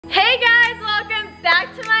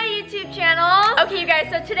back to my YouTube channel. Okay, you guys,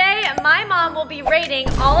 so today my mom will be rating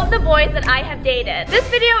all of the boys that I have dated. This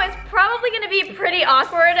video is probably gonna be pretty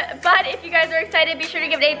awkward, but if you guys are excited, be sure to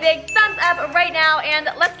give it a big thumbs up right now, and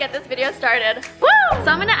let's get this video started. Woo!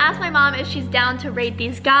 So I'm gonna ask my mom if she's down to rate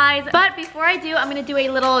these guys, but before I do, I'm gonna do a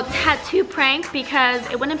little tattoo prank because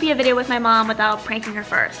it wouldn't be a video with my mom without pranking her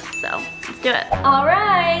first, so let's do it. All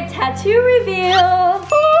right, tattoo reveal.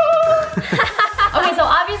 Okay, so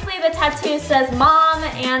obviously the tattoo says mom,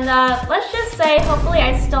 and let's just say hopefully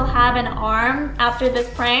I still have an arm after this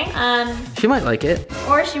prank. She might like it.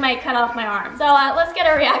 Or she might cut off my arm. So let's get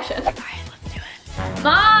a reaction. All right, let's do it.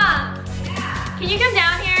 Mom! Yeah. Can you come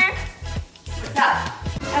down here? What's up?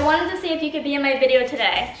 I wanted to see if you could be in my video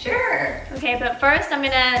today. Sure. Okay, but first I'm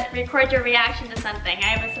gonna record your reaction to something. I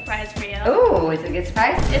have a surprise for you. Ooh, is it a good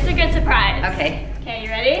surprise? It's a good surprise. Okay. Okay, you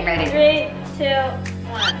ready? I'm ready. 3, 2,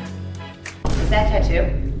 1. Is that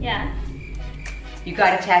tattoo? Yeah. You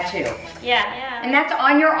got a tattoo. Yeah. And that's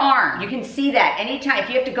on your arm. You can see that anytime. If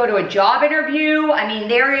you have to go to a job interview, I mean,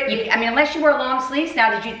 unless you wear long sleeves. Now,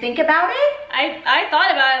 did you think about it? I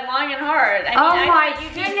thought about it long and hard. I mean, my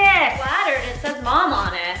goodness. Flattered. It says mom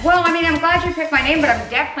on it. Well, I mean, I'm glad you picked my name, but I'm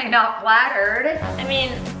definitely not flattered. I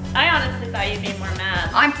mean, I honestly thought you'd be more mad.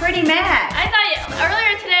 I'm pretty mad. I thought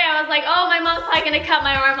earlier today I was like, oh, my mom's probably gonna cut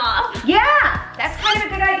my arm off. Yeah, that's kind of a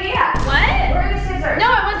good idea. What? Where are the scissors?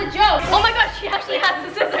 No, it was a joke. Oh my gosh, she actually has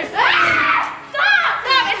the scissors. Stop!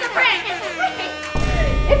 It's a prank. It's a prank.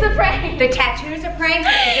 It's a prank. The tattoo's a prank?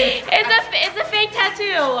 It's a fake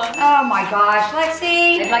tattoo. Oh my gosh, let's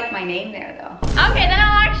see. I'd like my name there though. Okay, then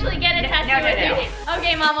I'll actually get a tattoo No. with you.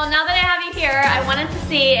 Okay, Mom, well now that I have you here, I wanted to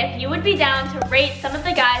see if you would be down to rate some of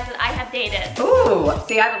the guys that I have dated. Ooh,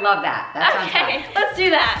 see, I would love that. That sounds Okay, fun. let's do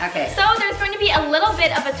that. Okay. So there's going to be a little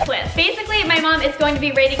bit of a twist. Basically, my mom is going to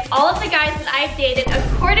be rating all of the guys that I've dated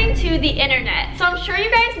according to the internet. So I'm sure you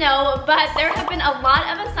guys know, but there have been a lot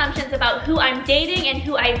of assumptions about who I'm dating and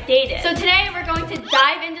who I've dated. So today we're going to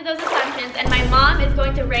dive into those assumptions, and my mom is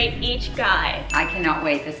going to rate each guy. I cannot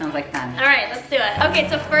wait. This sounds like fun. All right, let's do it. Okay,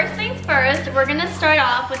 so first things first, we're gonna start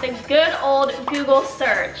off with a good old Google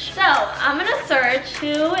search. So I'm gonna search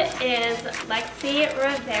who is Lexi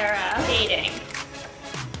Rivera dating.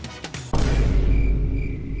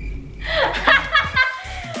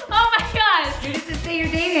 Oh my gosh. Who does it say you're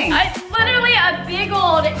dating? It's literally a big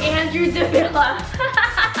old Andrew Davila.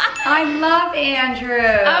 I love Andrew.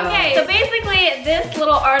 Okay, so basically this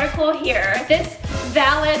little article here, this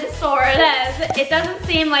valid source says it doesn't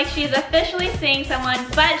seem like she's officially seeing someone,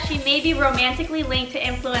 but she may be romantically linked to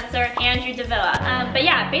influencer Andrew Davila. But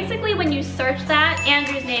yeah, basically when you search that,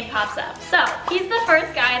 Andrew's name pops up. So he's the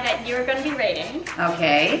first guy that you're gonna be rating.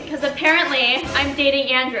 Okay. Because apparently I'm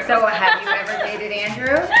dating Andrew. So have you ever dated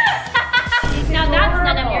Andrew? Now that's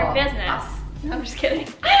none of your adorable. business. No, I'm just kidding.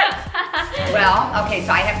 Well, okay,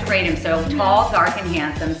 so I have to rate him. So tall, dark, and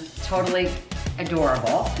handsome. Totally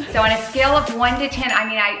adorable. So on a scale of 1 to 10, I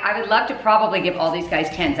mean, I would love to probably give all these guys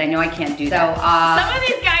 10s. I know I can't do that. So, some of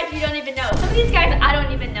these guys you don't even know. Some of these guys I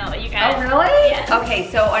don't even know, you guys. oh, really? Yeah. Okay,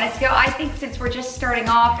 so on a scale, I think since we're just starting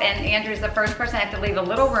off and Andrew's the first person, I have to leave a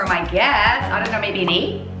little room, I guess. I don't know, maybe an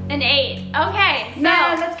 8? An 8. Okay, so.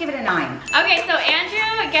 No, let's give it a 9. Okay, so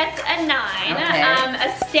Andrew gets a 9. Okay.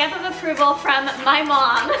 A stamp of approval from my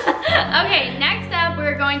mom. Okay, next up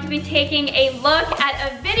we're going to be taking a look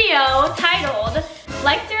at a video titled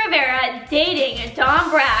Lexi Rivera dating Dom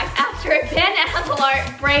Brack after a Ben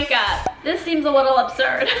Azalart breakup. This seems a little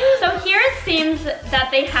absurd. So here it seems that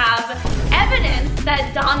they have evidence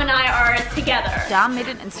that Dom and I are together. Dom made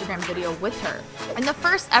an Instagram video with her. In the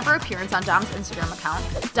first ever appearance on Dom's Instagram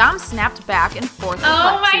account, Dom snapped back and forth with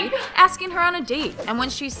Oh my Lexi, God. asking her on a date. And when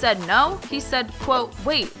she said no, he said, quote,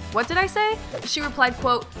 wait, what did I say? She replied,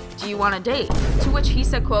 quote, do you want a date? To which he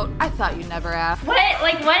said, quote, I thought you'd never ask. What?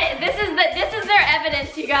 Like what? This is their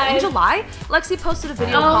evidence, you In guys. July, Lexi posted a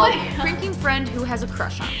video Oh called my God. Pranking Friend Who Has a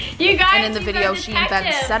Crush on Me. You guys. And in the these video, are she and Ben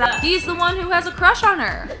detectives. set up, he's the one who has a crush on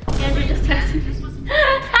her. Andrew just texted me.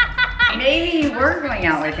 Maybe you were going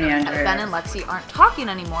out with Andrew. Ben and Lexi aren't talking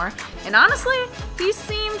anymore, and honestly, he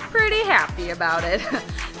seemed pretty happy about it.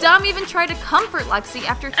 Dom even tried to comfort Lexi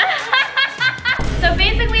after So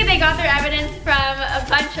basically they got their evidence from a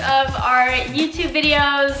bunch of our YouTube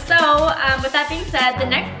videos. So with that being said, the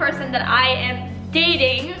next person that I am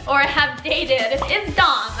dating or have dated is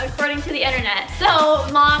Dom, according to the internet. So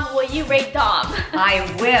Mom, will you rate Dom? I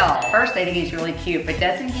will. First, I think he's really cute, but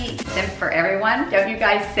doesn't he simp for everyone? Don't you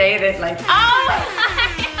guys say that, like, Oh!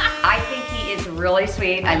 I think he is really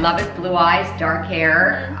sweet. I love his blue eyes, dark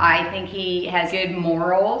hair. I think he has good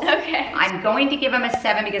morals. Okay. I'm going to give him a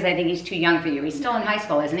 7 because I think he's too young for you. He's still in high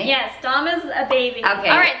school, isn't he? Yes, Dom is a baby. Okay.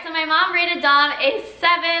 All right, so my mom rated Dom a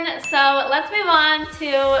 7, so let's move on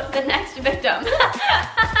to the next victim.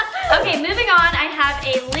 Okay, moving on, I have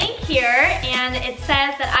a link here, and it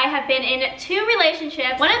says that I have been in 2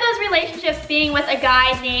 relationships. One of those relationships being with a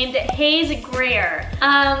guy named Hayes Greer.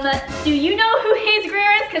 Do you know who Hayes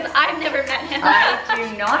Greer is? Because I've never met him. I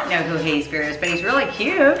do not know who Hayes Greer is, but he's really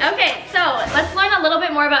cute. Okay, so let's learn a little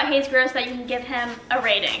bit more about Hayes Greer so that you can give him a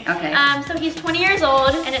rating. Okay. So he's 20 years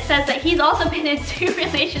old, and it says that he's also been in 2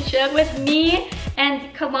 relationships with me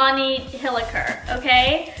and Kalani Hilliker,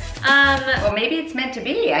 okay? Well, maybe it's meant to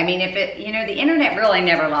be. I mean, if it, you know, the internet really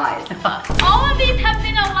never lies. All of these have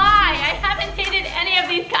been a lie. I haven't dated any of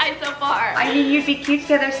these guys so far. I mean, you'd be cute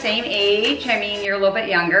together, same age. I mean, you're a little bit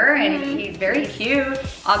younger, and he's very cute.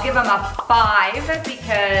 I'll give him a 5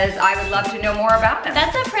 because I would love to know more about him.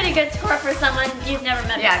 That's a pretty good score for someone you've never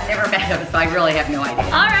met. Yeah, I've never met him, so I really have no idea.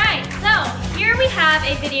 All right, so here we have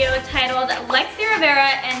a video titled Lexi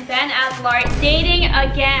Rivera and Ben Aslar dating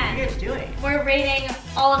again. What are you guys doing? We're rating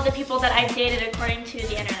all of the people that I've dated according to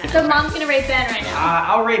the internet. So mom's gonna rate Ben right now.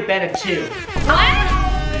 I'll rate Ben a 2. What?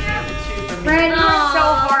 Friend, you're so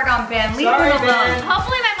hard on Ben. Leave Sorry, him alone. Ben.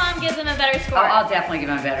 Hopefully my mom gives him a better score. I'll definitely give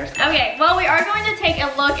him a better score. Okay, well we are going to take a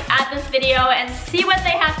look at this video and see what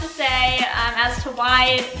they have to say as to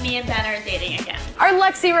why me and Ben are dating again. Are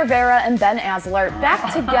Lexi Rivera and Ben Aslar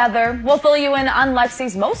back together? We'll fill you in on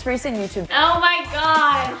Lexi's most recent YouTube. Oh my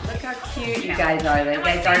gosh. Look how cute you guys are. You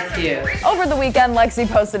guys are cute. Over the weekend, Lexi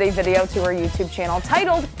posted a video to her YouTube channel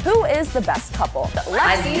titled, Who is the Best Couple?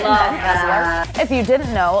 Lexi and love Ben Aslar. If you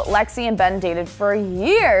didn't know, Lexi and Ben dated for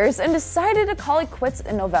years and decided to call it quits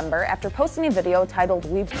in November after posting a video titled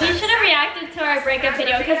We You should have reacted to our breakup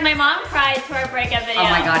video because my mom cried to our breakup video. Oh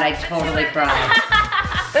my God, I totally cried.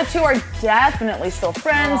 The two are definitely still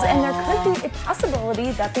friends, and there could be a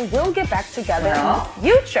possibility that they will get back together in the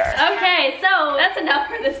future. Okay, so that's enough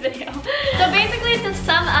for this video. So basically, to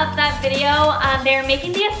sum up that video, they're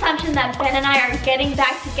making the assumption that Ben and I are getting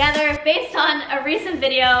back together based on a recent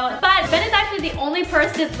video, but Ben is actually the only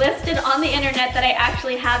person listed on the internet that I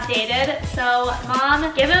actually have dated. So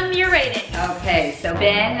Mom, give him your rating. Okay, so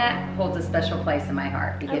Ben holds a special place in my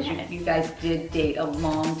heart because you guys did date a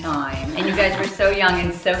long time, and you guys were so young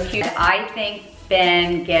and so cute. I think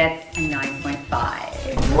Ben gets a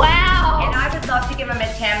 9.5. Wow. And I would love to give him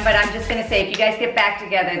a 10, but I'm just gonna say if you guys get back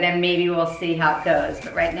together, then maybe we'll see how it goes.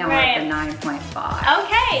 But right now we're at the 9.5.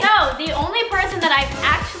 Okay, so the only person that I've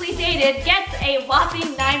actually dated gets a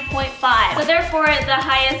whopping 9.5. So therefore, the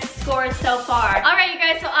highest score so far. All right, you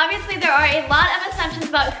guys, so obviously there are a lot of assumptions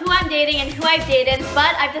about who I'm dating and who I've dated,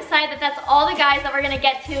 but I've decided that that's all the guys that we're gonna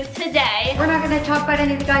get to today. We're not gonna talk about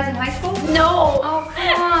any of the guys in high school? No. Oh,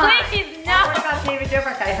 come on. Please, no. What about David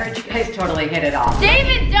Dobrik? I heard you guys totally hit it off.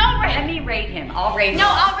 David Dobrik. Let me rate him. I'll rate him. No,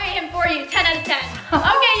 I'll rate him for you, 10 out of 10.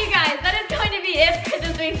 Okay, you guys, that is going to be it for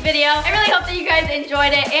this week's video. I really hope that you guys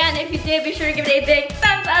enjoyed it, and if you did, be sure to give it a big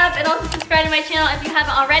thumbs up, and also subscribe to my channel if you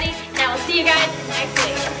haven't already, and I will see you guys next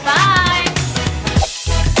week. Bye!